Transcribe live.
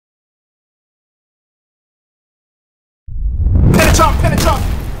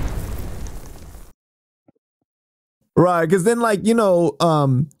Right, because then, like, you know,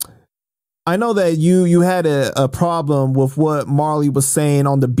 I know that you had a problem with what Marley was saying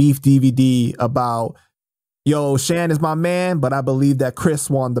on the Beef DVD about, yo, Shan is my man, but I believe that Chris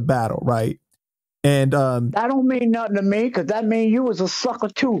won the battle, right? And that don't mean nothing to me, because that mean you was a sucker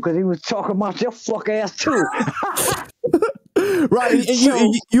too, because he was talking about your fuck ass too. Right, and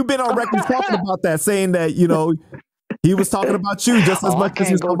so, you've been on record talking about that, saying that, you know, he was talking about you just as much as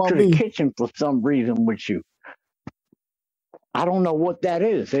he was talking about me. I can't go to the kitchen for some reason with you. I don't know what that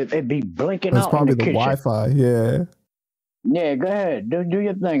is. It'd be blinking out. It's probably in the Wi-Fi. Yeah. Yeah, go ahead. Do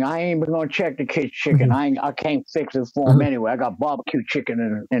your thing. I ain't even gonna check the chicken. I can't fix it for him anyway. I got barbecue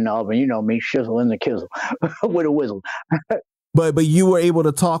chicken in the oven. You know me, shizzle in the kizzle with a whizzle. But you were able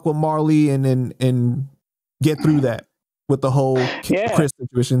to talk with Marley and get through that with the whole Chris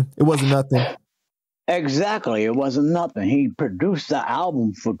situation. It wasn't nothing. Exactly. It wasn't nothing. He produced the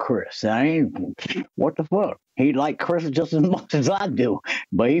album for Chris. What the fuck? He liked Chris just as much as I do,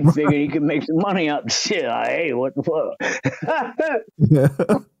 but he figured he could make some money out of the shit. Hey, what the fuck?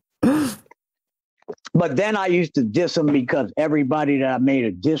 But then I used to diss him because everybody that I made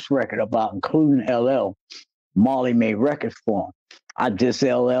a diss record about, including LL, Marley made records for him. I diss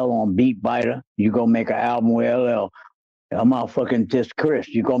LL on Beat Biter. You go make an album with LL. I'm motherfucking diss Chris.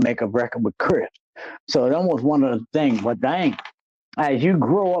 You go make a record with Chris. So that was one of the things. But dang, as you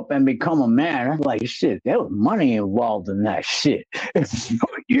grow up and become a man, that's like, shit, there was money involved in that shit.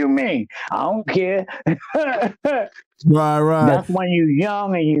 What you mean? I don't care. Right. That's when you're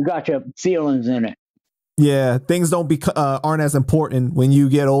young and you got your feelings in it. Yeah, things aren't as important when you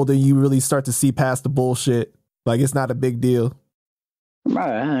get older. You really start to see past the bullshit. Like, it's not a big deal.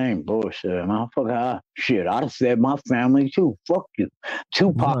 Right, that ain't bullshit, motherfucker. Shit, I'd have said my family too. Fuck you.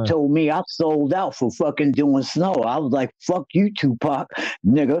 Tupac told me I sold out for fucking doing snow. I was like, fuck you, Tupac,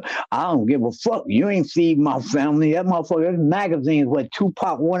 nigga. I don't give a fuck. You ain't feed my family. That motherfucker, magazine where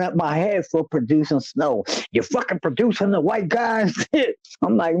Tupac went up my head for producing snow. You're fucking producing the white guys.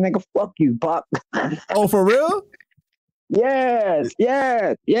 I'm like, nigga, fuck you, Pop. Oh, for real? Yes.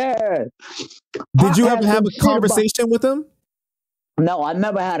 Did you ever have a conversation with him? No, I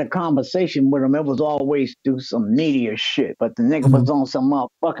never had a conversation with him. It was always through some media shit. But the nigga was on some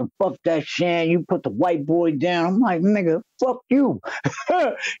motherfucking fuck that Shan. You put the white boy down. I'm like, nigga, fuck you.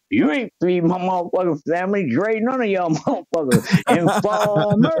 You ain't feed my motherfucking family. Dre, none of y'all motherfuckers.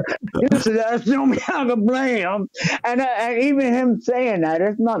 Informer. That's the only I can blame. And even him saying that,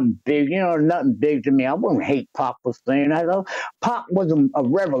 it's nothing big. You know, nothing big to me. I wouldn't hate Pop for saying that. Though. Pop was a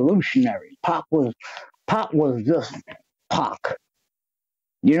revolutionary. Pop was just Pac.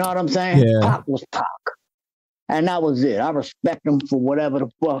 You know what I'm saying? Yeah. Pac was Pac. And that was it. I respect him for whatever the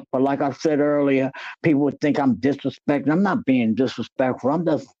fuck. But like I said earlier, people would think I'm disrespecting. I'm not being disrespectful. I'm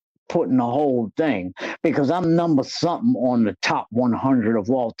just putting the whole thing. Because I'm number something on the top 100 of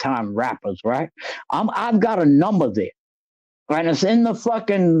all time rappers, right? I've got a number there. And it's in the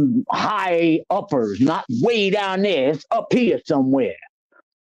fucking high uppers, not way down there. It's up here somewhere.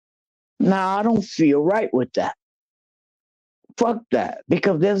 Now, I don't feel right with that. Fuck that,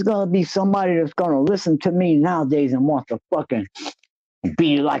 because there's going to be somebody that's going to listen to me nowadays and want to fucking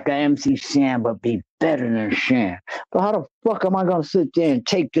be like a MC Shan, but be better than Shan. But how the fuck am I going to sit there and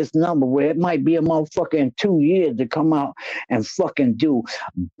take this number where it might be a motherfucker in 2 years to come out and fucking do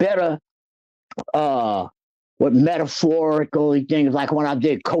better with metaphorical things, like when I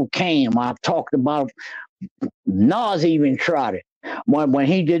did Cocaine, I talked about, Nas even tried it. When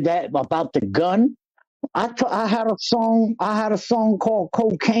he did that about the gun, I had a song called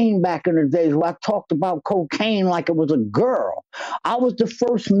Cocaine back in the days where I talked about cocaine like it was a girl. I was the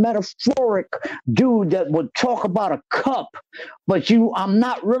first metaphoric dude that would talk about a cup, but I'm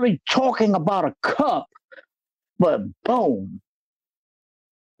not really talking about a cup, but boom.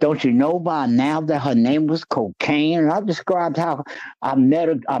 Don't you know by now that her name was Cocaine? And I described how I met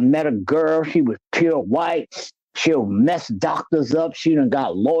a girl, she was pure white. She'll mess doctors up. She done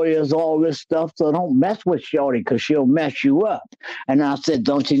got lawyers, all this stuff. So don't mess with Shorty because she'll mess you up. And I said,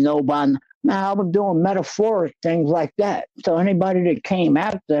 don't you know by now? I was doing metaphoric things like that. So anybody that came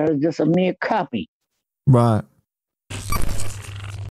after her is just a mere copy. Right.